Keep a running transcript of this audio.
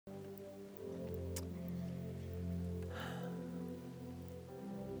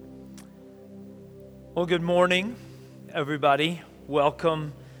Well, good morning, everybody.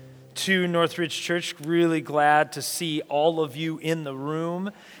 Welcome to Northridge Church. Really glad to see all of you in the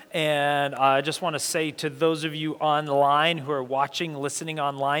room. And I just want to say to those of you online who are watching, listening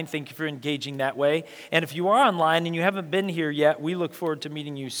online, thank you for engaging that way. And if you are online and you haven't been here yet, we look forward to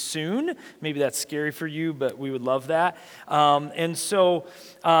meeting you soon. Maybe that's scary for you, but we would love that. We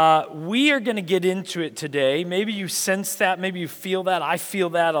are going to get into it today. Maybe you sense that, maybe you feel that. I feel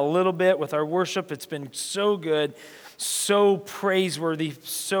that a little bit with our worship. It's been so good, so praiseworthy,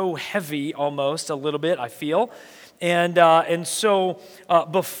 so heavy almost a little bit, I feel. And so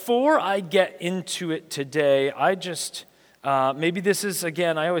before I get into it today, I just, maybe this is,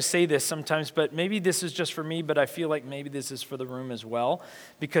 again, I always say this sometimes, but maybe this is just for me, but I feel like maybe this is for the room as well,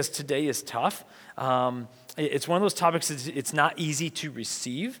 because today is tough. It's one of those topics it's not easy to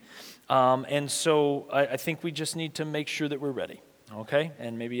receive. And so I think we just need to make sure that we're ready, okay?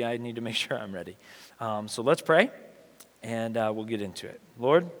 And maybe I need to make sure I'm ready. So let's pray, and we'll get into it.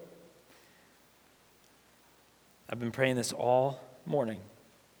 Lord, I've been praying this all morning.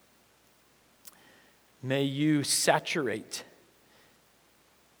 May you saturate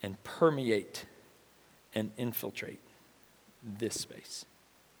and permeate and infiltrate this space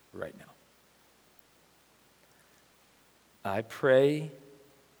right now. I pray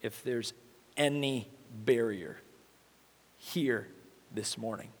if there's any barrier here this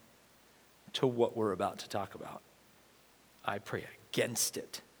morning to what we're about to talk about, I pray against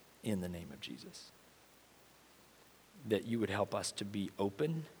it in the name of Jesus. That you would help us to be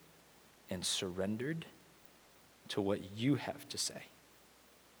open and surrendered to what you have to say.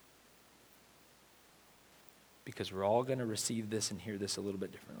 Because we're all going to receive this and hear this a little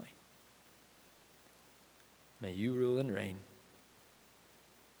bit differently. May you rule and reign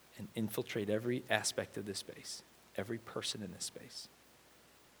and infiltrate every aspect of this space, every person in this space.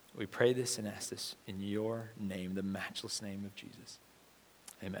 We pray this and ask this in your name, the matchless name of Jesus.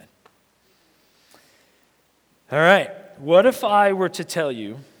 Amen. All right, what if I were to tell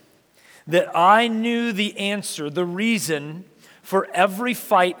you that I knew the answer, the reason for every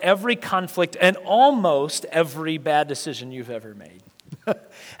fight, every conflict, and almost every bad decision you've ever made?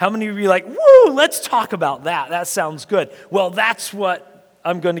 How many of you are like, woo, let's talk about that. That sounds good. Well, that's what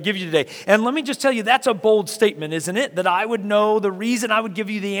I'm going to give you today. And let me just tell you, that's a bold statement, isn't it? That I would know the reason, I would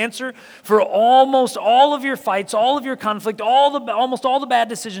give you the answer for almost all of your fights, all of your conflict, almost all the bad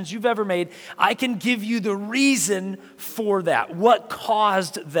decisions you've ever made. I can give you the reason for that. What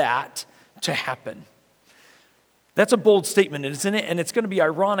caused that to happen? That's a bold statement, isn't it? And it's going to be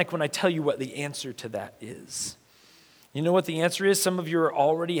ironic when I tell you what the answer to that is. You know what the answer is? Some of you are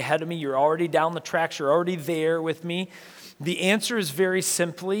already ahead of me. You're already down the tracks. You're already there with me. The answer is very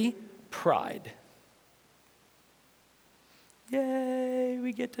simply pride. Yay,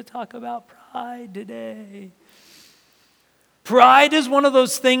 we get to talk about pride today. Pride is one of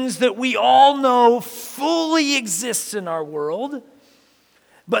those things that we all know fully exists in our world,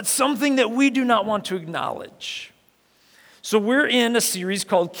 but something that we do not want to acknowledge. So we're in a series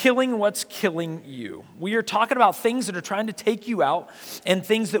called Killing What's Killing You. We are talking about things that are trying to take you out and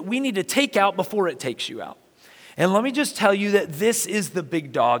things that we need to take out before it takes you out. And let me just tell you that this is the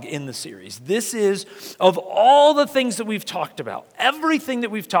big dog in the series. This is, of all the things that we've talked about, everything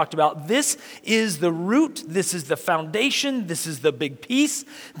that we've talked about, this is the root, this is the foundation, this is the big piece.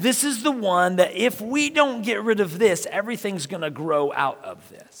 This is the one that if we don't get rid of this, everything's going to grow out of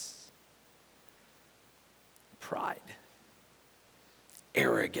this. Pride,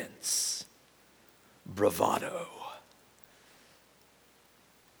 arrogance, bravado.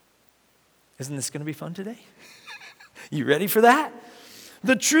 Isn't this going to be fun today? You ready for that?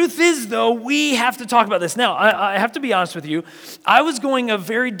 The truth is, though, we have to talk about this. Now, I have to be honest with you. I was going a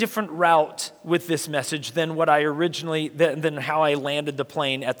very different route with this message than what I originally, than how I landed the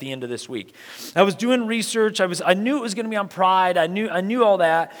plane at the end of this week. I was doing research. I knew it was going to be on pride. I knew all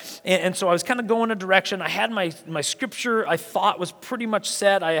that. And so I was kind of going a direction. I had my scripture I thought was pretty much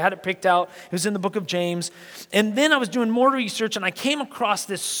set. I had it picked out. It was in the book of James. And then I was doing more research, and I came across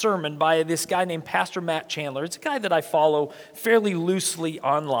this sermon by this guy named Pastor Matt Chandler. It's a guy that I follow fairly loosely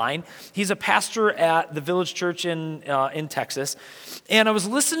online. He's a pastor at the Village Church in Texas. And I was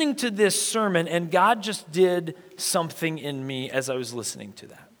listening to this sermon, and God just did something in me as I was listening to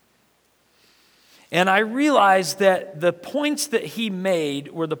that. And I realized that the points that he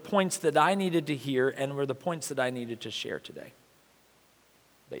made were the points that I needed to hear and were the points that I needed to share today.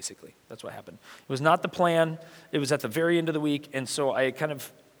 Basically, that's what happened. It was not the plan. It was at the very end of the week, and so I kind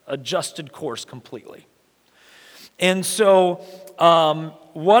of adjusted course completely. And so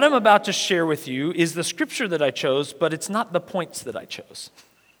what I'm about to share with you is the scripture that I chose, but it's not the points that I chose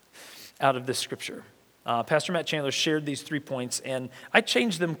out of this scripture. Pastor Matt Chandler shared these 3 points, and I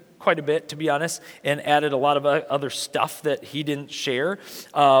changed them quite a bit, to be honest, and added a lot of other stuff that he didn't share.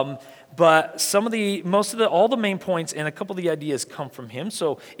 But all the main points and a couple of the ideas come from him.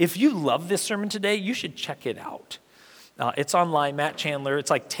 So if you love this sermon today, you should check it out. It's online, Matt Chandler.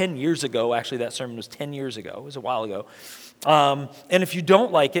 It's like 10 years ago. Actually, that sermon was 10 years ago. It was a while ago. And if you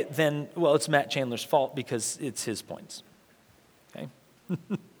don't like it, then, well, it's Matt Chandler's fault because it's his points. Okay?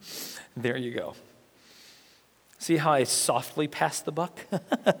 There you go. See how I softly passed the buck?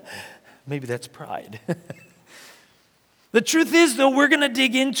 Maybe that's pride. The truth is, though, we're going to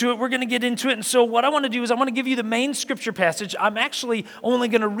dig into it. We're going to get into it. And so what I want to do is I want to give you the main scripture passage. I'm actually only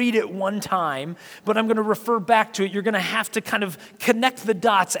going to read it one time, but I'm going to refer back to it. You're going to have to kind of connect the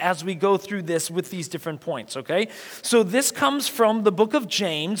dots as we go through this with these different points, okay? So this comes from the book of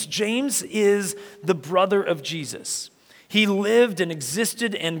James. James is the brother of Jesus. He lived and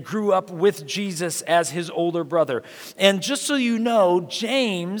existed and grew up with Jesus as his older brother. And just so you know,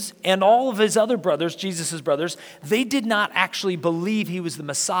 James and all of his other brothers, Jesus' brothers, they did not actually believe he was the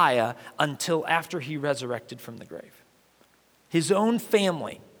Messiah until after he resurrected from the grave. His own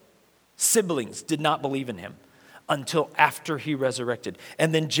family, siblings, did not believe in him until after he resurrected.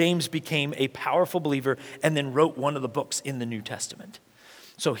 And then James became a powerful believer and then wrote one of the books in the New Testament.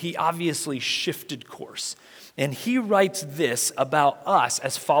 So he obviously shifted course. And he writes this about us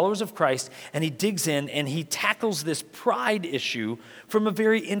as followers of Christ, and he digs in and he tackles this pride issue from a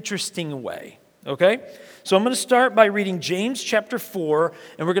very interesting way, okay? So I'm going to start by reading James chapter 4,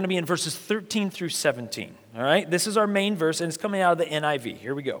 and we're going to be in verses 13 through 17, all right? This is our main verse, and it's coming out of the NIV.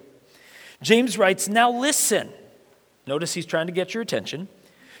 Here we go. James writes, "Now listen." Notice he's trying to get your attention.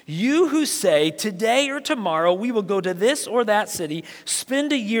 "You who say, today or tomorrow we will go to this or that city,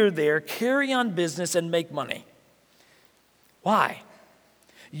 spend a year there, carry on business, and make money. Why?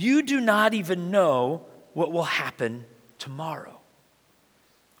 You do not even know what will happen tomorrow.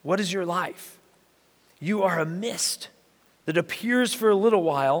 What is your life? You are a mist that appears for a little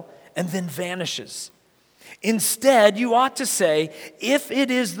while and then vanishes. Instead, you ought to say, if it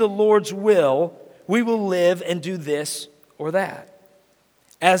is the Lord's will, we will live and do this or that.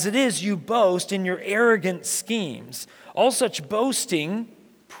 As it is, you boast in your arrogant schemes. All such boasting,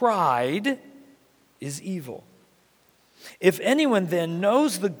 pride, is evil. If anyone then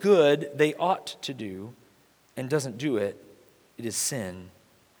knows the good they ought to do and doesn't do it, it is sin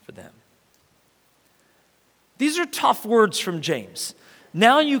for them." These are tough words from James.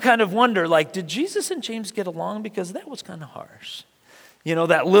 Now you kind of wonder, like, did Jesus and James get along? Because that was kind of harsh. You know,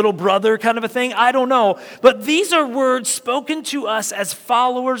 that little brother kind of a thing? I don't know. But these are words spoken to us as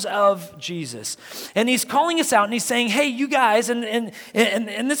followers of Jesus. And he's calling us out and he's saying, hey, you guys, and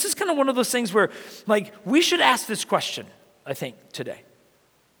this is kind of one of those things where, like, we should ask this question, I think, today.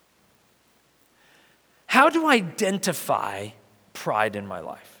 How do I identify pride in my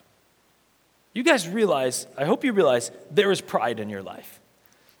life? You guys realize, I hope you realize, there is pride in your life.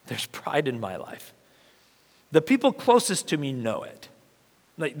 There's pride in my life. The people closest to me know it.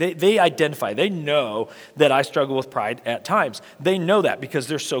 Like they identify, they know that I struggle with pride at times. They know that because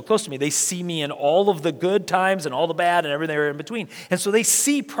they're so close to me. They see me in all of the good times and all the bad and everything in between. And so they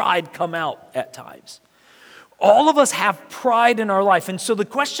see pride come out at times. All of us have pride in our life. And so the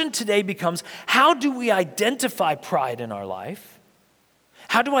question today becomes, how do we identify pride in our life?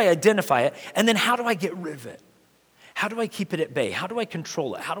 How do I identify it? And then how do I get rid of it? How do I keep it at bay? How do I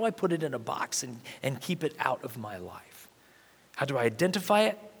control it? How do I put it in a box and keep it out of my life? How do I identify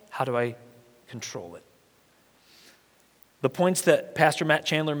it? How do I control it? The points that Pastor Matt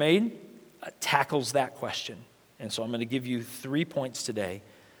Chandler made tackles that question. And so I'm going to give you 3 points today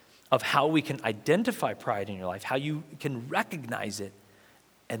of how we can identify pride in your life, how you can recognize it,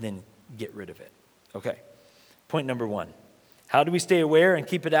 and then get rid of it. Okay, point number 1. How do we stay aware and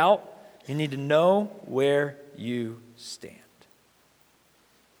keep it out? You need to know where you stand.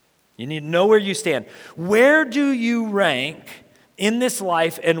 You need to know where you stand. Where do you rank in this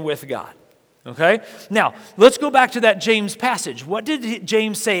life and with God? Okay? Now, let's go back to that James passage. What did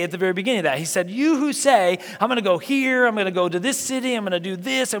James say at the very beginning of that? He said, you who say, I'm going to go here, I'm going to go to this city, I'm going to do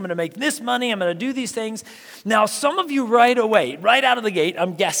this, I'm going to make this money, I'm going to do these things. Now, some of you right away, right out of the gate,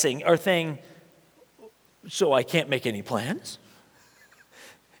 I'm guessing, are thinking, so I can't make any plans?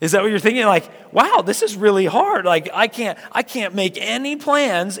 Is that what you're thinking? Like, wow, this is really hard. Like, I can't make any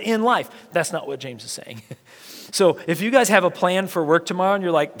plans in life. That's not what James is saying. So if you guys have a plan for work tomorrow and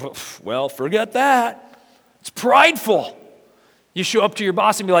you're like, well, forget that. It's prideful. You show up to your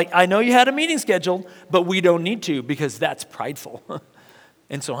boss and be like, I know you had a meeting scheduled, but we don't need to because that's prideful.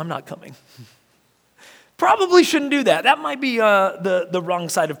 And so I'm not coming. Probably shouldn't do that. That might be the wrong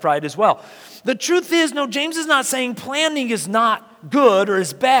side of pride as well. The truth is, no, James is not saying planning is not good or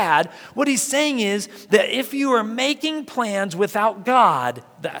is bad. What he's saying is that if you are making plans without God,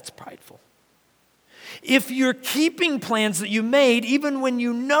 that's prideful. If you're keeping plans that you made, even when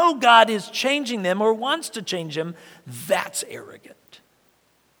you know God is changing them or wants to change them, that's arrogant.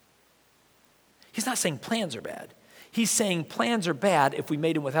 He's not saying plans are bad. He's saying plans are bad if we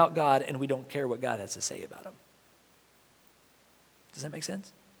made them without God and we don't care what God has to say about them. Does that make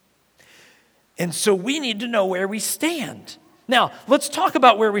sense? And so we need to know where we stand. Now, let's talk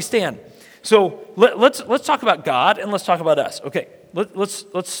about where we stand. So let's talk about God and let's talk about us. Okay, let's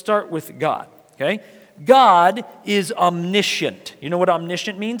start with God, okay? God is omniscient. You know what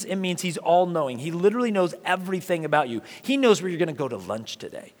omniscient means? It means he's all-knowing. He literally knows everything about you. He knows where you're going to go to lunch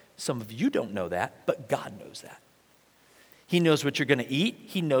today. Some of you don't know that, but God knows that. He knows what you're going to eat.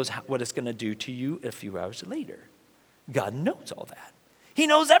 He knows what it's going to do to you a few hours later. God knows all that. He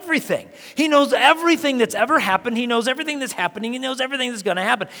knows everything. He knows everything that's ever happened. He knows everything that's happening. He knows everything that's going to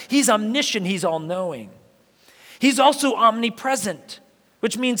happen. He's omniscient. He's all-knowing. He's also omnipresent,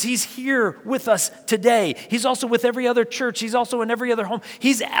 which means he's here with us today. He's also with every other church. He's also in every other home.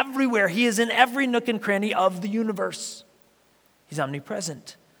 He's everywhere. He is in every nook and cranny of the universe. He's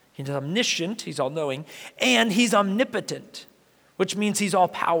omnipresent. He's omniscient, he's all-knowing, and he's omnipotent, which means he's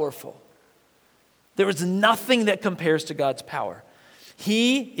all-powerful. There is nothing that compares to God's power.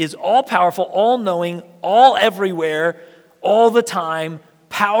 He is all-powerful, all-knowing, all-everywhere, all the time,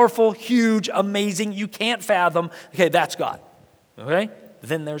 powerful, huge, amazing, you can't fathom. Okay, that's God. Okay?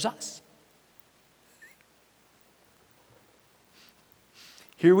 Then there's us.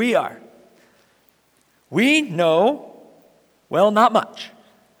 Here we are. We know, well, not much.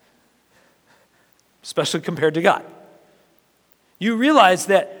 Especially compared to God. You realize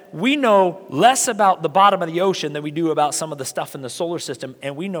that we know less about the bottom of the ocean than we do about some of the stuff in the solar system,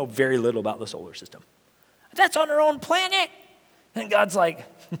 and we know very little about the solar system. That's on our own planet. And God's like,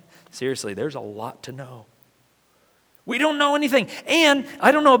 seriously, there's a lot to know. We don't know anything. And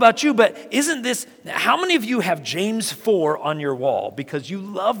I don't know about you, but isn't this, how many of you have James 4 on your wall because you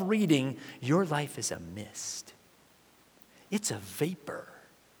love reading, your life is a mist. It's a vapor.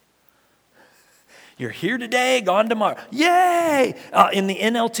 You're here today, gone tomorrow. Yay! In the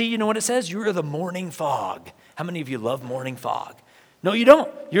NLT, you know what it says? You're the morning fog. How many of you love morning fog? No, you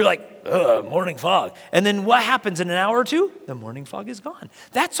don't. You're like, morning fog. And then what happens in an hour or two? The morning fog is gone.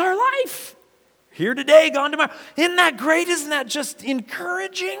 That's our life. Here today, gone tomorrow. Isn't that great? Isn't that just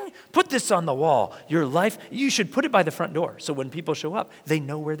encouraging? Put this on the wall. Your life, you should put it by the front door so when people show up, they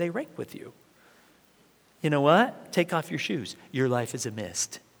know where they rank with you. You know what? Take off your shoes. Your life is a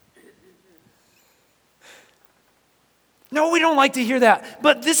mist. No, we don't like to hear that.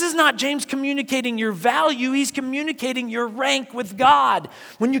 But this is not James communicating your value. He's communicating your rank with God.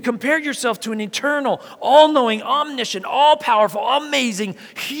 When you compare yourself to an eternal, all-knowing, omniscient, all-powerful, amazing,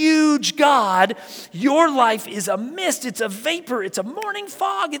 huge God, your life is a mist. It's a vapor. It's a morning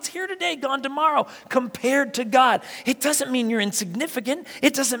fog. It's here today, gone tomorrow, compared to God. It doesn't mean you're insignificant.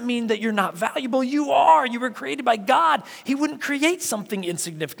 It doesn't mean that you're not valuable. You are. You were created by God. He wouldn't create something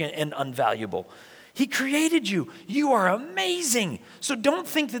insignificant and unvaluable. He created you. You are amazing. So don't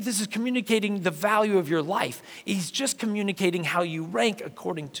think that this is communicating the value of your life. He's just communicating how you rank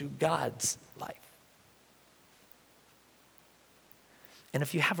according to God's life. And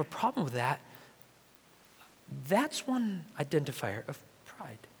if you have a problem with that, that's one identifier of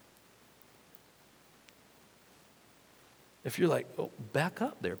pride. If you're like, oh, back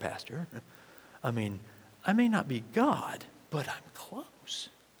up there, Pastor. I mean, I may not be God, but I'm close.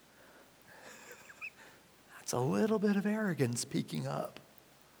 A little bit of arrogance peeking up.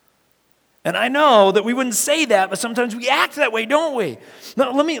 And I know that we wouldn't say that, but sometimes we act that way, don't we?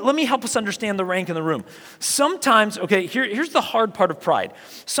 Now, let me help us understand the rank in the room. Sometimes, okay, here's the hard part of pride.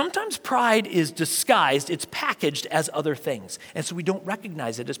 Sometimes pride is disguised, it's packaged as other things, and so we don't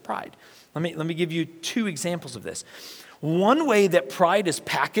recognize it as pride. Let me give you 2 examples of this. One way that pride is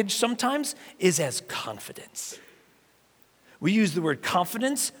packaged sometimes is as confidence. We use the word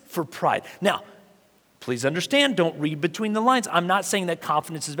confidence for pride. Now, please understand, don't read between the lines. I'm not saying that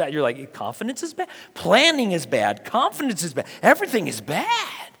confidence is bad. You're like, confidence is bad? Planning is bad. Confidence is bad. Everything is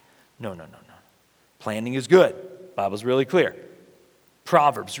bad. No. Planning is good. Bible's really clear.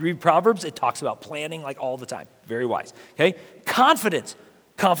 Proverbs. Read Proverbs. It talks about planning like all the time. Very wise. Okay? Confidence.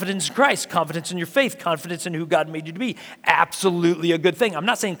 Confidence in Christ. Confidence in your faith. Confidence in who God made you to be. Absolutely a good thing. I'm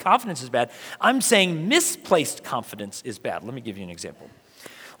not saying confidence is bad. I'm saying misplaced confidence is bad. Let me give you an example.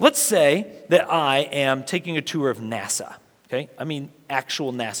 Let's say that I am taking a tour of NASA, okay? I mean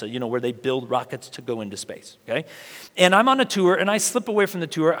actual NASA, where they build rockets to go into space, okay? And I'm on a tour, and I slip away from the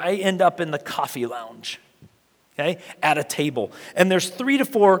tour. I end up in the coffee lounge, okay, at a table. And there's 3 to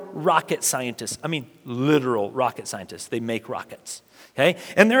 4 rocket scientists. I mean, literal rocket scientists. They make rockets, okay?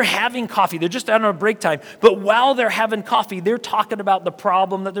 And they're having coffee. They're just out on a break time. But while they're having coffee, they're talking about the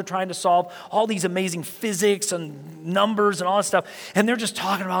problem that they're trying to solve, all these amazing physics and numbers and all that stuff. And they're just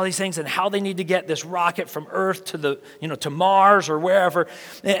talking about all these things and how they need to get this rocket from Earth to to Mars or wherever.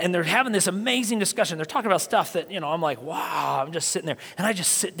 And they're having this amazing discussion. They're talking about stuff that, I'm like, wow, I'm just sitting there. And I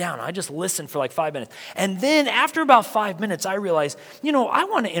just sit down. I just listen for like 5 minutes. And then after about 5 minutes, I realize, I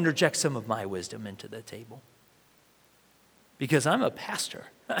want to interject some of my wisdom into the table. Because I'm a pastor.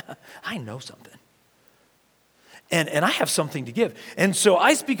 I know something. And I have something to give. And so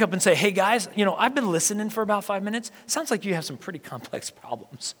I speak up and say, hey guys, I've been listening for about 5 minutes. Sounds like you have some pretty complex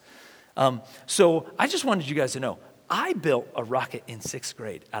problems. So I just wanted you guys to know, I built a rocket in 6th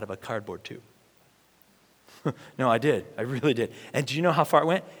grade out of a cardboard tube. No, I did. I really did. And do you know how far it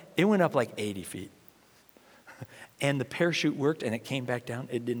went? It went up like 80 feet. And the parachute worked and it came back down.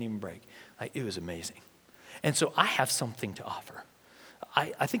 It didn't even break. It was amazing. And so I have something to offer.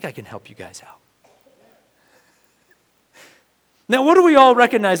 I think I can help you guys out. Now, what do we all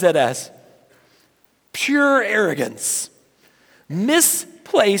recognize that as? Pure arrogance.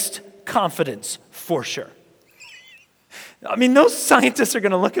 Misplaced confidence, for sure. I mean, those scientists are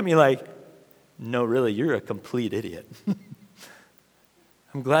going to look at me like, no, really, you're a complete idiot.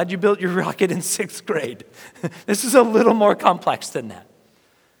 I'm glad you built your rocket in 6th grade. This is a little more complex than that.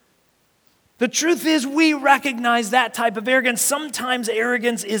 The truth is, we recognize that type of arrogance. Sometimes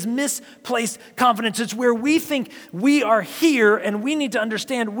arrogance is misplaced confidence. It's where we think we are here, and we need to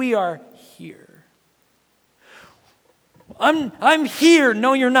understand we are here. I'm here.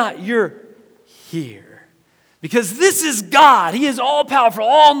 No, you're not. You're here. Because this is God. He is all-powerful,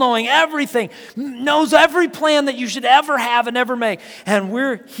 all-knowing, everything. Knows every plan that you should ever have and ever make. And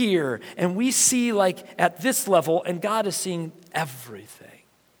we're here, and we see at this level, and God is seeing everything.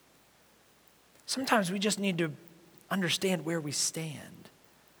 Sometimes we just need to understand where we stand,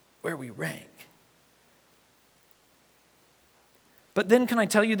 where we rank. But then can I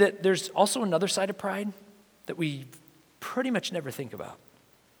tell you that there's also another side of pride that we pretty much never think about?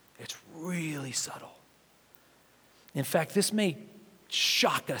 It's really subtle. In fact, this may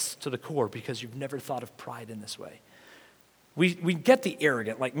shock us to the core because you've never thought of pride in this way. We get the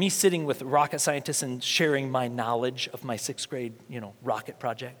arrogant, like me sitting with rocket scientists and sharing my knowledge of my 6th grade, rocket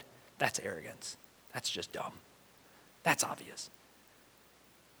project. That's arrogance. That's just dumb. That's obvious.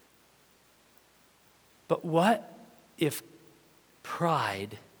 But what if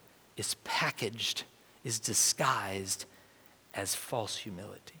pride is packaged, is disguised as false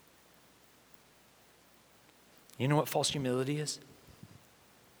humility? You know what false humility is?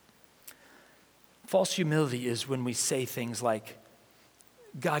 False humility is when we say things like,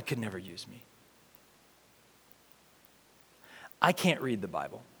 God could never use me. I can't read the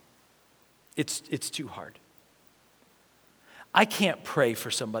Bible. It's too hard. I can't pray for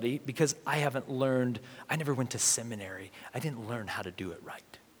somebody because I never went to seminary. I didn't learn how to do it right.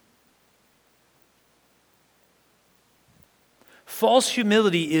 False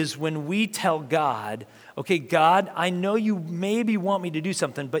humility is when we tell God, okay, God, I know you maybe want me to do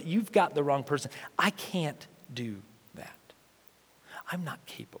something, but you've got the wrong person. I can't do that. I'm not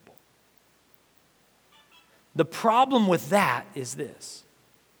capable. The problem with that is this.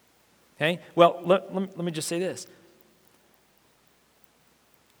 Okay? Well, let me just say this.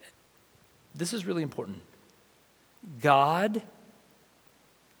 This is really important. God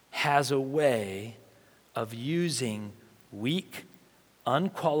has a way of using weak,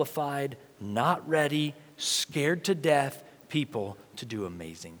 unqualified, not ready, scared to death people to do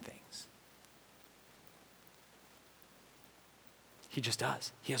amazing things. He just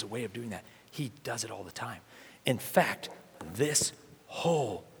does. He has a way of doing that. He does it all the time. In fact, this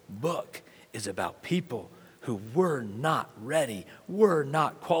whole book is about people who were not ready, were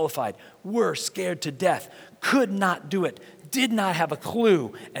not qualified, were scared to death, could not do it, did not have a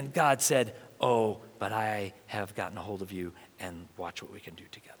clue. And God said, oh, but I have gotten a hold of you, and watch what we can do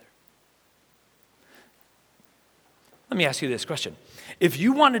together. Let me ask you this question. If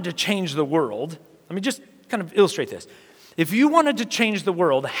you wanted to change the world, let me just kind of illustrate this. If you wanted to change the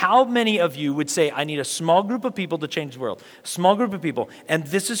world, how many of you would say, I need a small group of people to change the world? A small group of people. And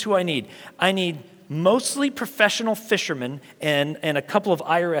this is who I need. I need mostly professional fishermen and a couple of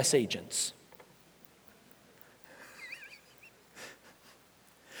IRS agents.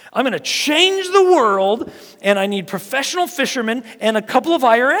 I'm going to change the world, and I need professional fishermen and a couple of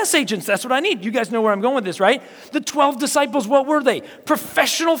IRS agents. That's what I need. You guys know where I'm going with this, right? The 12 disciples, what were they?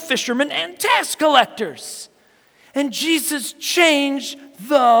 Professional fishermen and tax collectors. And Jesus changed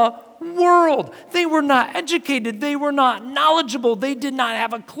the world. They were not educated. They were not knowledgeable. They did not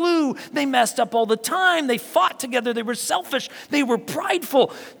have a clue. They messed up all the time. They fought together. They were selfish. They were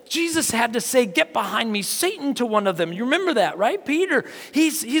prideful. Jesus had to say, "Get behind me, Satan," to one of them. You remember that, right? Peter.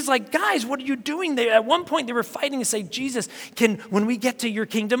 He's like, "Guys, what are you doing?" At one point, they were fighting and say, "Jesus, when we get to your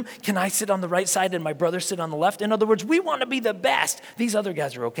kingdom, can I sit on the right side and my brother sit on the left?" In other words, we want to be the best. These other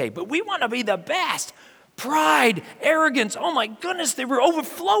guys are okay, but we want to be the best. Pride, arrogance, oh my goodness, they were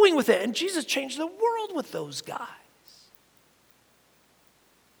overflowing with it. And Jesus changed the world with those guys.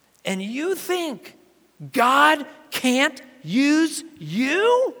 And you think God can't use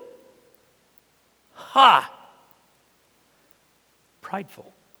you? Ha!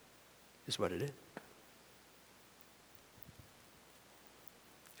 Prideful is what it is.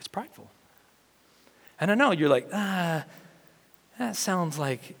 It's prideful. And I know you're like, that sounds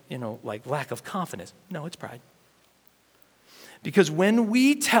like, like lack of confidence. No, it's pride. Because when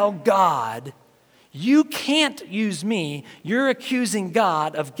we tell God, "You can't use me," you're accusing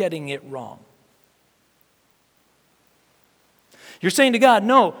God of getting it wrong. You're saying to God,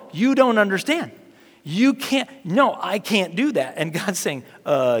 "No, you don't understand. You can't, no, I can't do that." And God's saying,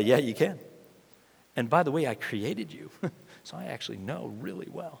 yeah, you can. And by the way, I created you, so I actually know really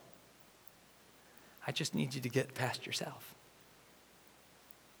well. I just need you to get past yourself.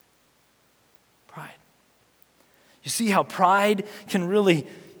 Pride. You see how pride can really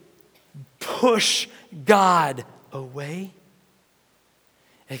push God away?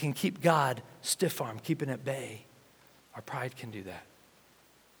 It can keep God stiff-armed, keeping at bay. Our pride can do that.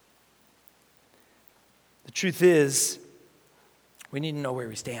 The truth is, we need to know where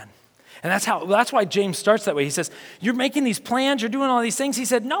we stand. And that's why James starts that way. He says, "You're making these plans, you're doing all these things." He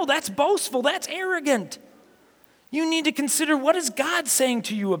said, "No, that's boastful, that's arrogant. You need to consider, what is God saying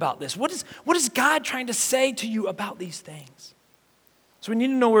to you about this? What is God trying to say to you about these things?" So we need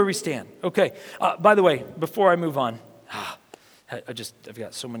to know where we stand. Okay, by the way, before I move on, I've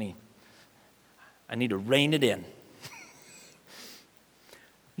got so many, I need to rein it in.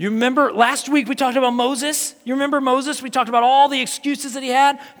 You remember last week we talked about Moses? You remember Moses? We talked about all the excuses that he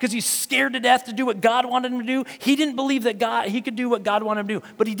had because he's scared to death to do what God wanted him to do. He didn't believe that he could do what God wanted him to do,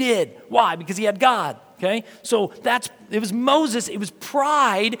 but he did. Why? Because he had God. Okay, so it was Moses, it was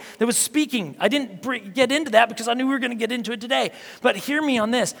pride that was speaking. I didn't get into that because I knew we were going to get into it today. But hear me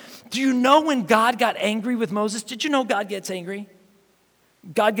on this. Do you know when God got angry with Moses? Did you know God gets angry?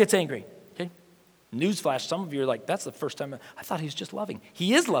 God gets angry. Okay, newsflash, some of you are like, that's the first time I thought he was just loving.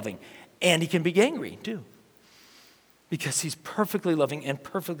 He is loving, and he can be angry too. Because he's perfectly loving and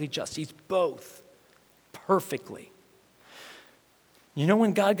perfectly just. He's both perfectly. You know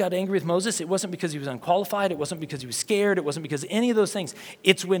when God got angry with Moses, it wasn't because he was unqualified, it wasn't because he was scared, it wasn't because of any of those things.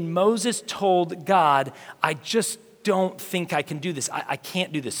 It's when Moses told God, "I just don't think I can do this. I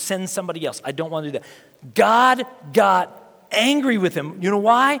can't do this. Send somebody else. I don't want to do that." God got angry with him. You know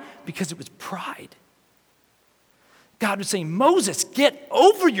why? Because it was pride. God was saying, "Moses, get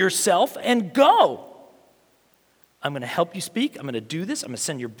over yourself and go. I'm going to help you speak. I'm going to do this. I'm going to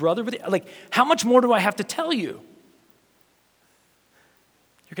send your brother with you." Like, how much more do I have to tell you?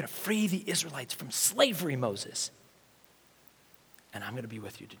 You're going to free the Israelites from slavery, Moses. And I'm going to be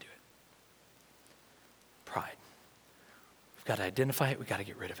with you to do it. Pride. We've got to identify it. We've got to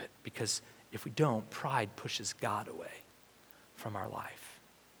get rid of it. Because if we don't, pride pushes God away from our life.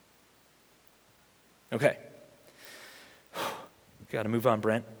 Okay. Got to move on,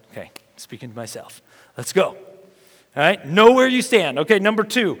 Brent. Okay. Speaking to myself. Let's go. All right. Know where you stand. Okay. Number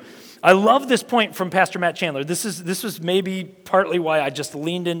 2. I love this point from Pastor Matt Chandler. This was maybe partly why I just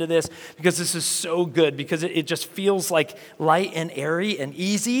leaned into this, because this is so good, because it just feels like light and airy and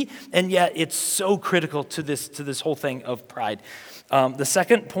easy, and yet it's so critical to this whole thing of pride. The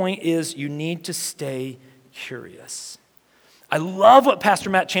second point is you need to stay curious. I love what Pastor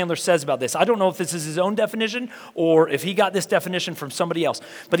Matt Chandler says about this. I don't know if this is his own definition or if he got this definition from somebody else,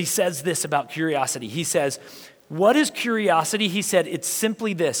 but he says this about curiosity. He says, "What is curiosity?" He said, "It's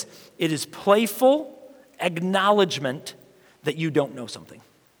simply this. It is playful acknowledgement that you don't know something."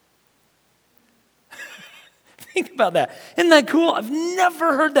 Think about that. Isn't that cool? I've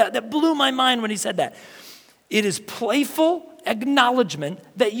never heard that. That blew my mind when he said that. It is playful acknowledgement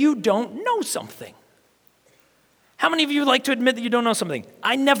that you don't know something. How many of you like to admit that you don't know something?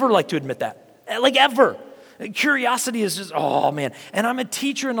 I never like to admit that, like ever. Curiosity is just, oh man. And I'm a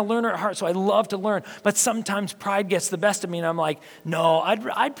teacher and a learner at heart, so I love to learn. But sometimes pride gets the best of me, and I'm like, no,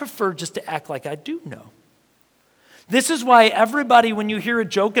 I'd prefer just to act like I do know. This is why everybody, when you hear a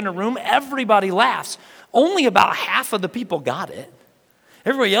joke in a room, everybody laughs. Only about half of the people got it.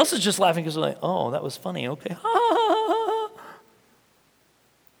 Everybody else is just laughing because they're like, oh, that was funny, okay.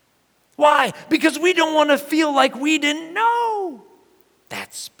 Why? Because we don't want to feel like we didn't know.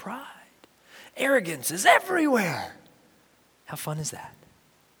 That's pride. Arrogance is everywhere. How fun is that?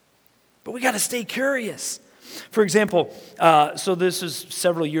 But we got to stay curious. For example, so this is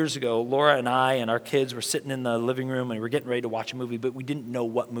several years ago. Laura and I and our kids were sitting in the living room and we were getting ready to watch a movie, but we didn't know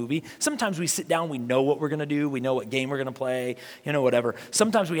what movie. Sometimes we sit down, we know what we're going to do, we know what game we're going to play, whatever.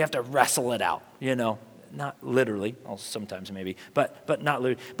 Sometimes we have to wrestle it out, Not literally, well, sometimes maybe, but not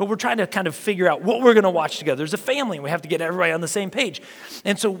literally. But we're trying to kind of figure out what we're going to watch together. There's a family, and we have to get everybody on the same page.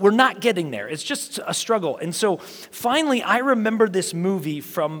 And so we're not getting there. It's just a struggle. And so finally, I remember this movie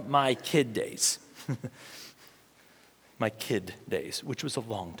from my kid days. My kid days, which was a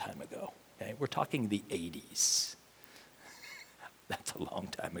long time ago. Okay? We're talking the 80s. That's a long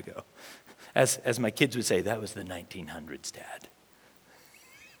time ago. As my kids would say, that was the 1900s, Dad.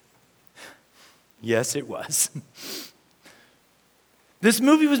 Yes, it was. This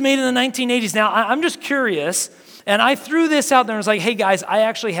movie was made in the 1980s. Now, I'm just curious, and I threw this out there and was like, hey guys, I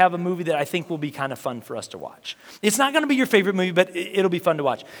actually have a movie that I think will be kind of fun for us to watch. It's not going to be your favorite movie, but it'll be fun to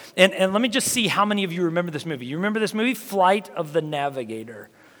watch. And let me just see how many of you remember this movie. You remember this movie, Flight of the Navigator?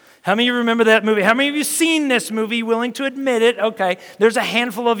 How many of you remember that movie? How many of you seen this movie, willing to admit it? Okay, there's a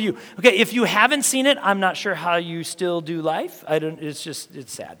handful of you. Okay, if you haven't seen it, I'm not sure how you still do life. It's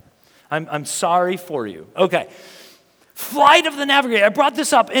sad. I'm sorry for you. Okay. Flight of the Navigator. I brought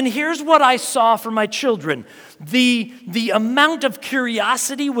this up, and here's what I saw for my children. The amount of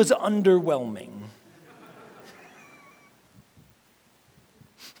curiosity was underwhelming.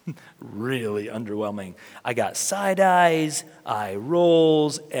 Really underwhelming. I got side eyes, eye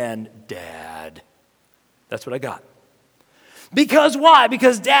rolls, and Dad. That's what I got. Because why?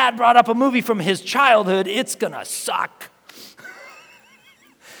 Because Dad brought up a movie from his childhood. It's gonna suck.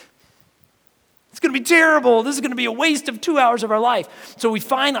 It's going to be terrible. This is going to be a waste of 2 hours of our life. So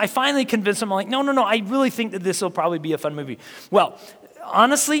I finally convinced him, I'm like, no, I really think that this will probably be a fun movie. Well,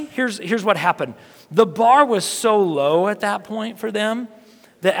 honestly, here's what happened. The bar was so low at that point for them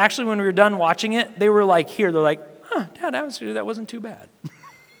that actually when we were done watching it, they were like, they're like, Dad, that wasn't too bad.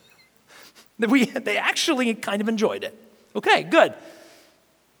 They actually kind of enjoyed it. Okay, good.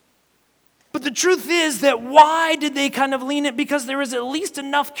 But the truth is that why did they kind of lean it? Because there was at least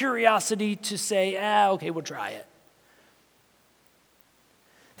enough curiosity to say, okay, we'll try it.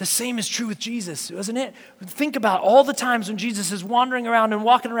 The same is true with Jesus, isn't it? Think about all the times when Jesus is wandering around and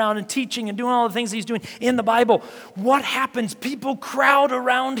walking around and teaching and doing all the things he's doing in the Bible. What happens? People crowd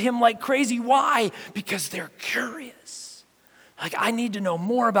around him like crazy. Why? Because they're curious. Like, I need to know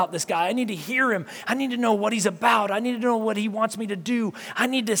more about this guy. I need to hear him. I need to know what he's about. I need to know what he wants me to do. I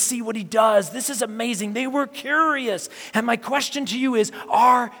need to see what he does. This is amazing. They were curious. And my question to you is,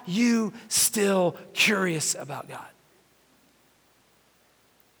 are you still curious about God?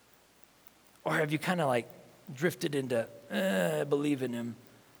 Or have you kind of like drifted into, I believe in him.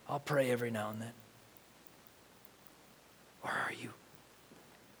 I'll pray every now and then. Or are you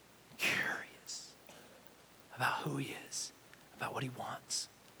curious about who he is? About what he wants,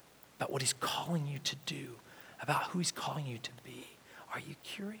 about what he's calling you to do, about who he's calling you to be. Are you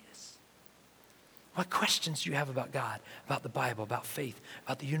curious? What questions do you have about God, about the Bible, about faith,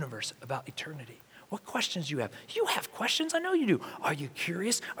 about the universe, about eternity? What questions do you have? You have questions, I know you do. Are you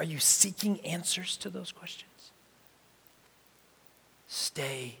curious? Are you seeking answers to those questions?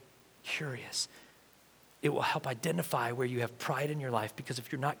 Stay curious. It will help identify where you have pride in your life, because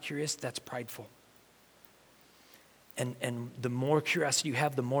if you're not curious, that's prideful. And the more curiosity you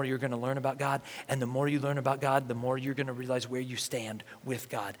have, the more you're going to learn about God. And the more you learn about God, the more you're going to realize where you stand with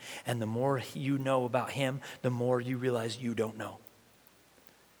God. And the more you know about him, the more you realize you don't know.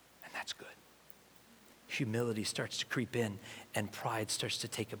 And that's good. Humility starts to creep in, and pride starts to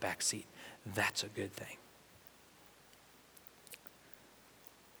take a back seat. That's a good thing.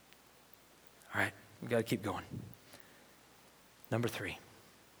 All right, we got to keep going. Number 3.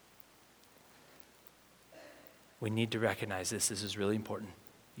 We need to recognize this. This is really important.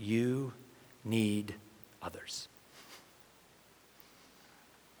 You need others.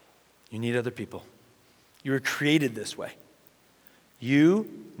 You need other people. You were created this way. You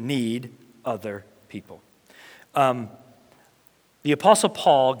need other people. The Apostle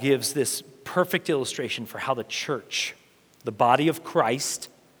Paul gives this perfect illustration for how the church, the body of Christ,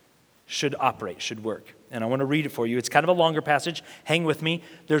 should operate, should work. And I want to read it for you. It's kind of a longer passage. Hang with me.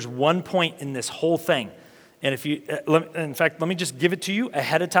 There's one point in this whole thing. And in fact, let me just give it to you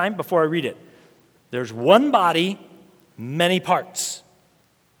ahead of time before I read it. There's one body, many parts.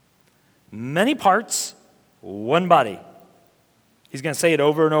 Many parts, one body. He's going to say it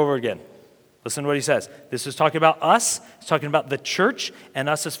over and over again. Listen to what he says. This is talking about us. It's talking about the church and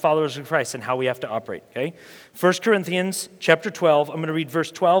us as followers of Christ and how we have to operate, okay? 1 Corinthians chapter 12. I'm going to read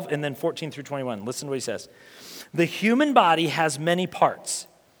verse 12 and then 14 through 21. Listen to what he says. The human body has many parts,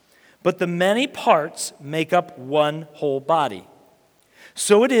 but the many parts make up one whole body.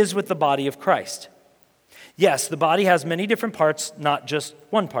 So it is with the body of Christ. Yes, the body has many different parts, not just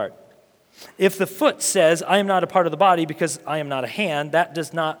one part. If the foot says, I am not a part of the body because I am not a hand, that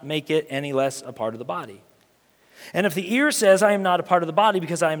does not make it any less a part of the body. And if the ear says, I am not a part of the body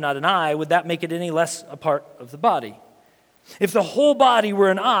because I am not an eye, would that make it any less a part of the body? If the whole body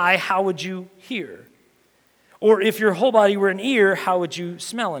were an eye, how would you hear? Or if your whole body were an ear, how would you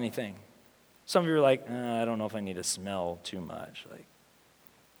smell anything? Some of you are like, I don't know if I need to smell too much.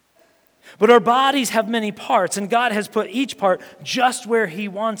 But our bodies have many parts, and God has put each part just where he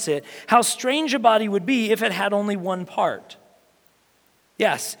wants it. How strange a body would be if it had only one part.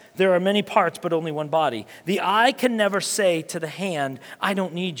 Yes, there are many parts, but only one body. The eye can never say to the hand, I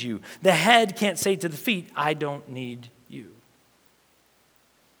don't need you. The head can't say to the feet, I don't need you.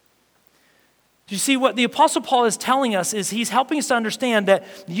 Do you see what the Apostle Paul is telling us is he's helping us to understand that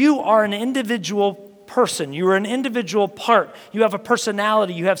you are an individual person. You are an individual part. You have a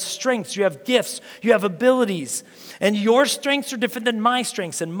personality. You have strengths. You have gifts. You have abilities. And your strengths are different than my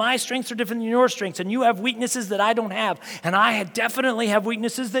strengths. And my strengths are different than your strengths. And you have weaknesses that I don't have. And I definitely have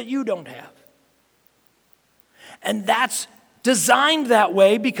weaknesses that you don't have. And that's designed that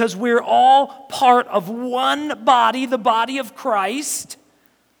way because we're all part of one body, the body of Christ.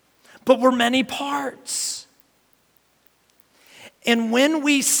 But we're many parts. And when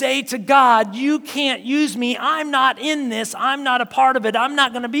we say to God, you can't use me, I'm not in this, I'm not a part of it, I'm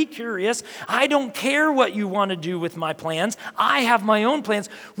not going to be curious, I don't care what you want to do with my plans, I have my own plans.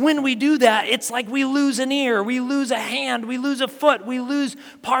 When we do that, it's like we lose an ear, we lose a hand, we lose a foot, we lose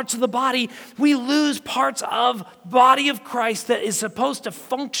parts of the body, we lose parts of body of Christ that is supposed to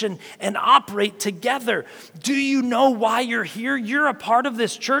function and operate together. Do you know why you're here? You're a part of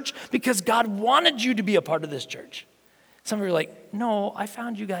this church because God wanted you to be a part of this church. Some of you are like, no, I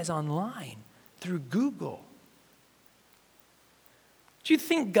found you guys online through Google. Do you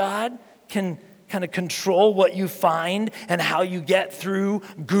think God can kind of control what you find and how you get through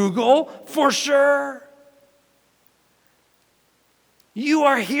Google? For sure. You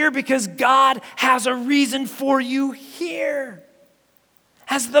are here because God has a reason for you here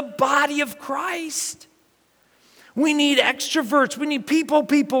as the body of Christ. We need extroverts, we need people,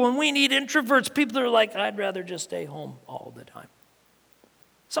 and we need introverts. People that are like, I'd rather just stay home all the time.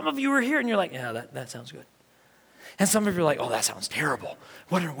 Some of you are here and you're like, yeah, that sounds good. And some of you are like, oh, that sounds terrible.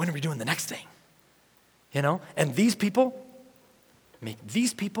 When are we doing the next thing? You know? And these people make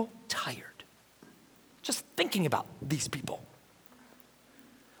these people tired. Just thinking about these people.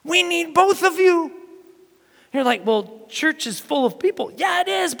 We need both of you. You're like, well, church is full of people. Yeah, it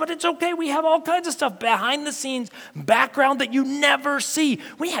is, but it's okay. We have all kinds of stuff behind the scenes, background that you never see.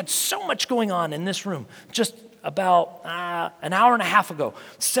 We had so much going on in this room just about an hour and a half ago,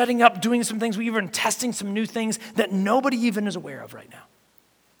 setting up, doing some things. We even testing some new things that nobody even is aware of right now.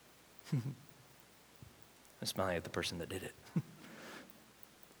 I'm smiling at the person that did it.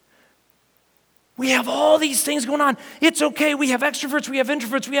 We have all these things going on. It's okay. We have extroverts. We have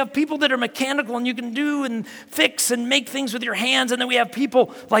introverts. We have people that are mechanical and you can do and fix and make things with your hands. And then we have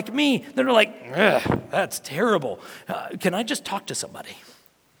people like me that are like, that's terrible. Can I just talk to somebody?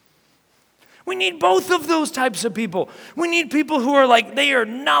 We need both of those types of people. We need people who are like, they are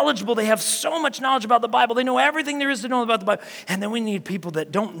knowledgeable. They have so much knowledge about the Bible. They know everything there is to know about the Bible. And then we need people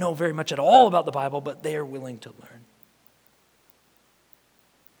that don't know very much at all about the Bible, but they are willing to learn.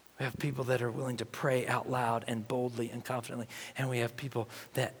 We have people that are willing to pray out loud and boldly and confidently. And we have people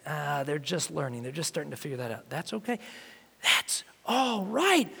that they're just learning. They're just starting to figure that out. That's okay. That's all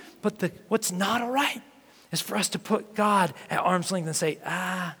right. But what's not all right is for us to put God at arm's length and say,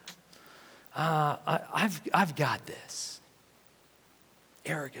 I've got this.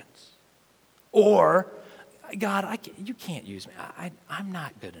 Arrogance. Or, God, you can't use me. I'm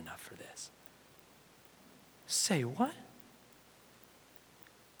not good enough for this. Say what?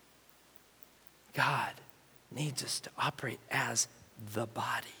 God needs us to operate as the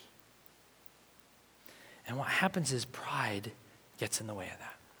body. And what happens is pride gets in the way of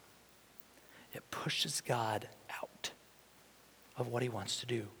that. It pushes God out of what he wants to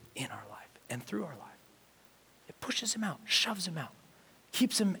do in our life and through our life. pushes him out, shoves him out,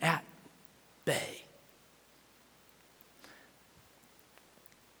 keeps him at bay.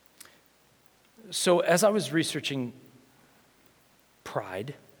 So as I was researching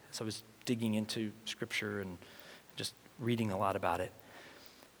pride, as I was digging into Scripture and just reading a lot about it,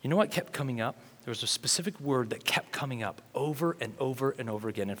 you know what kept coming up? There was a specific word that kept coming up over and over and over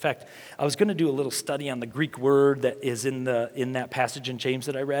again. In fact, I was going to do a little study on the Greek word that is in that passage in James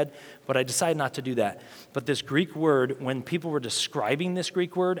that I read, but I decided not to do that. But this Greek word, when people were describing this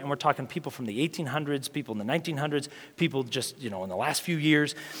Greek word, and we're talking people from the 1800s, people in the 1900s, people just, in the last few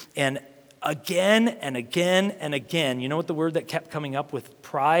years, and again and again and again, you know what the word that kept coming up with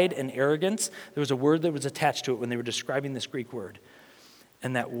pride and arrogance? There was a word that was attached to it when they were describing this Greek word.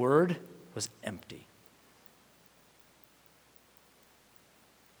 And that word was empty.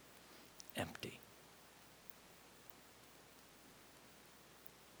 Empty.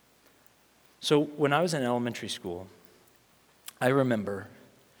 So when I was in elementary school, I remember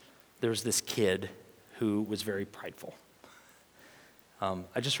there was this kid who was very prideful.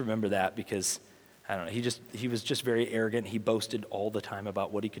 I just remember that because, I don't know, he was just very arrogant. He boasted all the time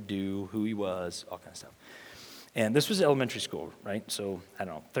about what he could do, who he was, all kinds of stuff. And this was elementary school, right? So, I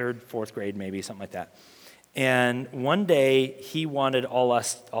don't know, 3rd, 4th grade maybe, something like that. And one day, he wanted all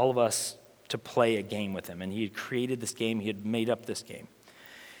of us to play a game with him. And he had created this game. He had made up this game.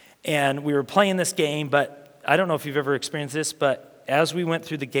 And we were playing this game, but I don't know if you've ever experienced this, but as we went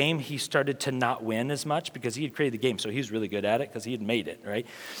through the game, he started to not win as much because he had created the game. So he was really good at it because he had made it, right?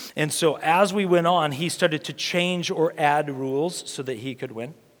 And so as we went on, he started to change or add rules so that he could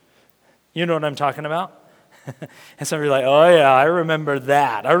win. You know what I'm talking about? And some of you are like, oh yeah, I remember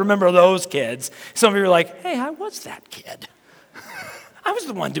that. I remember those kids. Some of you are like, hey, I was that kid. I was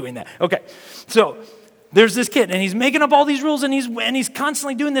the one doing that. Okay, so there's this kid, and he's making up all these rules, and he's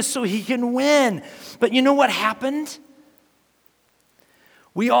constantly doing this so he can win. But you know what happened?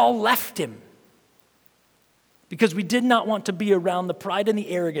 We all left him because we did not want to be around the pride and the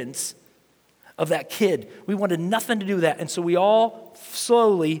arrogance of that kid. We wanted nothing to do with that. And so we all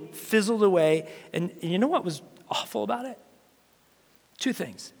slowly fizzled away. And you know what was awful about it? 2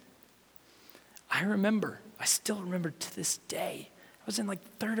 things. I still remember to this day, I was in like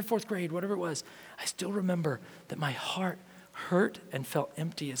 3rd or 4th grade, whatever it was. I still remember that my heart hurt and felt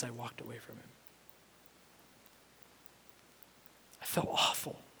empty as I walked away from him. I felt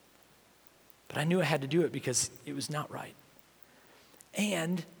awful. But I knew I had to do it because it was not right.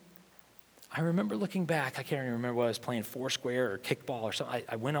 And I remember looking back, I can't even remember what I was playing, Foursquare or kickball or something.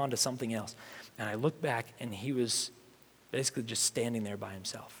 I went on to something else. And I looked back, and he was basically just standing there by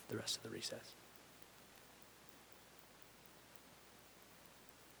himself the rest of the recess.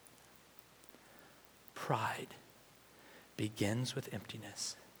 Pride begins with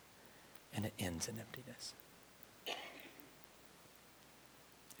emptiness, and it ends in emptiness.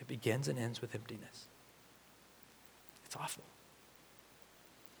 It begins and ends with emptiness. It's awful.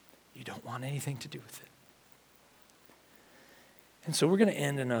 You don't want anything to do with it. And so we're going to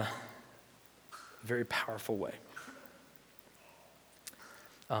end in a very powerful way.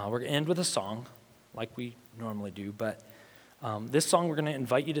 We're going to end with a song, like we normally do, but this song we're going to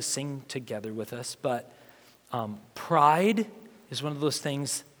invite you to sing together with us. But pride is one of those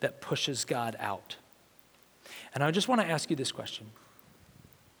things that pushes God out. And I just want to ask you this question.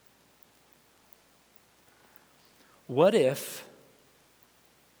 What if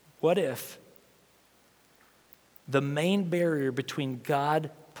the main barrier between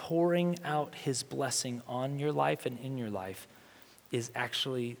God pouring out his blessing on your life and in your life is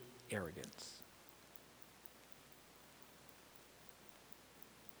actually arrogance?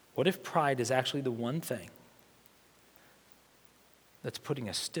 What if pride is actually the one thing that's putting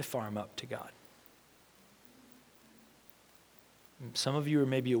a stiff arm up to God? Some of you are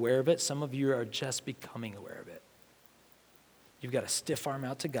maybe aware of it. Some of you are just becoming aware of it. You've got a stiff arm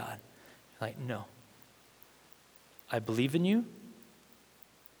out to God. You're like, no. I believe in you.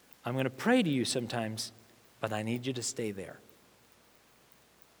 I'm going to pray to you sometimes, but I need you to stay there.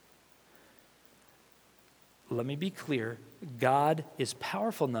 Let me be clear. God is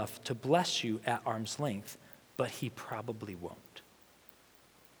powerful enough to bless you at arm's length, but he probably won't.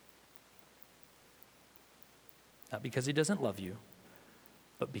 Not because he doesn't love you,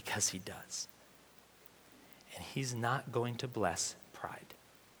 but because he does. And he's not going to bless pride.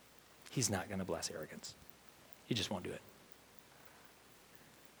 He's not going to bless arrogance. He just won't do it.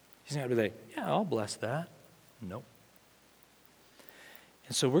 He's not going to be like, yeah, I'll bless that. Nope.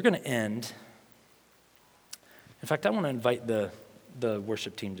 And so we're going to end. In fact, I want to invite the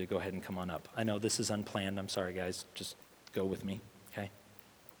worship team to go ahead and come on up. I know this is unplanned. I'm sorry, guys. Just go with me, okay?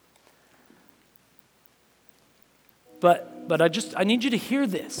 But I need you to hear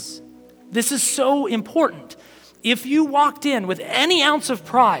this. This is so important. If you walked in with any ounce of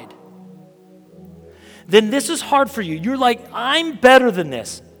pride, then this is hard for you. You're like, I'm better than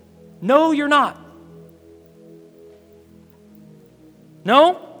this. No, you're not.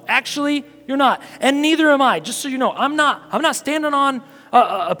 No, actually, you're not. And neither am I. Just so you know, I'm not standing on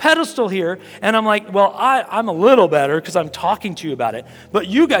a pedestal here, and I'm like, well, I'm a little better because I'm talking to you about it, but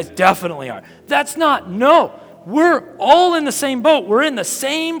you guys definitely are. That's not, no. We're all in the same boat. We're in the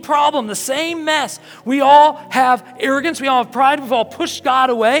same problem, the same mess. We all have arrogance. We all have pride. We've all pushed God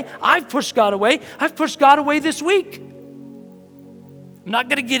away. I've pushed God away. I've pushed God away this week. I'm not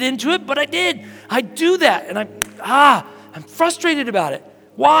going to get into it, but I did. I do that, and I'm frustrated about it.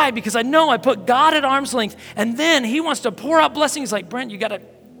 Why? Because I know I put God at arm's length, and then he wants to pour out blessings like, Brent,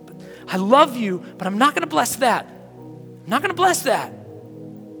 I love you, but I'm not going to bless that. I'm not going to bless that.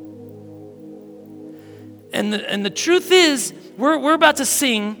 And the truth is, we're about to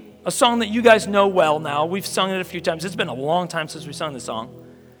sing a song that you guys know well now. We've sung it a few times. It's been a long time since we sung this song.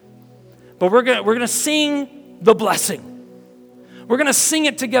 But we're gonna sing the blessing. We're gonna sing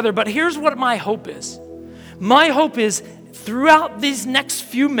it together. But here's what my hope is. My hope is throughout these next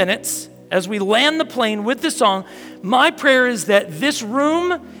few minutes, as we land the plane with this song, my prayer is that this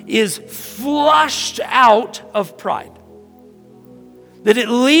room is flushed out of pride. That it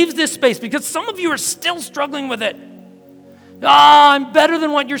leaves this space, because some of you are still struggling with it. I'm better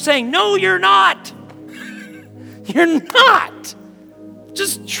than what you're saying. No, you're not. You're not.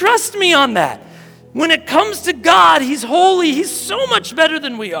 Just trust me on that. When it comes to God, he's holy. He's so much better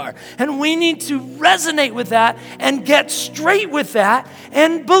than we are. And we need to resonate with that and get straight with that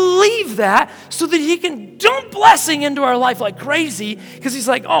and believe that so that he can dump blessing into our life like crazy, because he's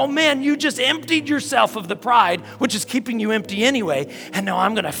like, oh man, you just emptied yourself of the pride, which is keeping you empty anyway. And now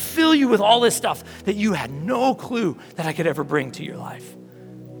I'm going to fill you with all this stuff that you had no clue that I could ever bring to your life.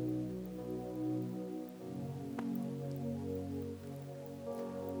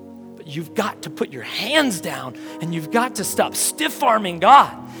 You've got to put your hands down, and you've got to stop stiff-arming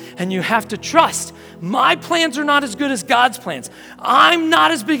God, and you have to trust. My plans are not as good as God's plans. I'm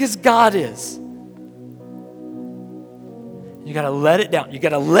not as big as God is. You got to let it down. You got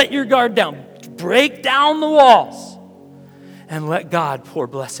to let your guard down. Break down the walls and let God pour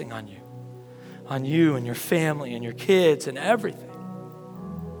blessing on you and your family and your kids and everything.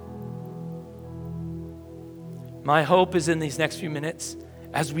 My hope is in these next few minutes,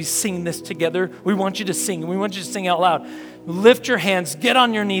 as we sing this together, we want you to sing. We want you to sing out loud. Lift your hands, get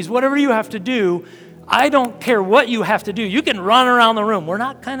on your knees, whatever you have to do. I don't care what you have to do. You can run around the room. We're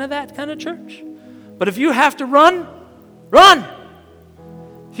not kind of that kind of church. But if you have to run, run.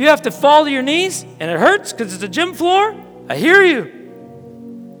 If you have to fall to your knees and it hurts because it's a gym floor, I hear you.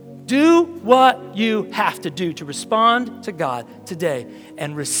 Do what you have to do to respond to God today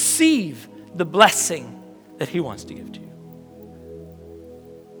and receive the blessing that he wants to give to you.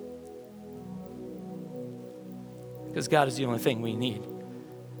 Because God is the only thing we need.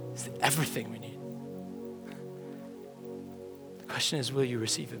 It's everything we need. The question is, will you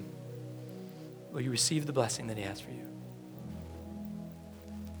receive him? Will you receive the blessing that he has for you?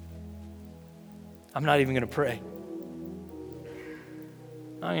 I'm not even going to pray.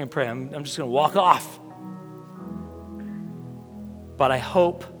 I'm not going to pray. I'm just going to walk off. But I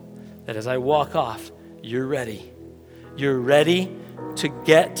hope that as I walk off, you're ready. You're ready to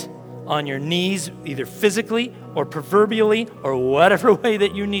get on your knees, either physically or proverbially or whatever way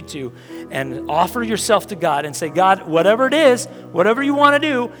that you need to, and offer yourself to God and say, God, whatever it is, whatever you want to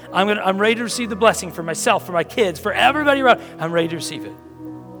do, I'm ready to receive the blessing for myself, for my kids, for everybody around. I'm ready to receive it.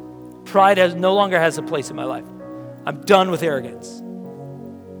 Pride no longer has a place in my life. I'm done with arrogance.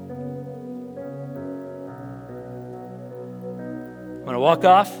 I'm going to walk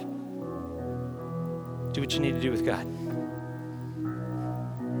off. Do what you need to do with God.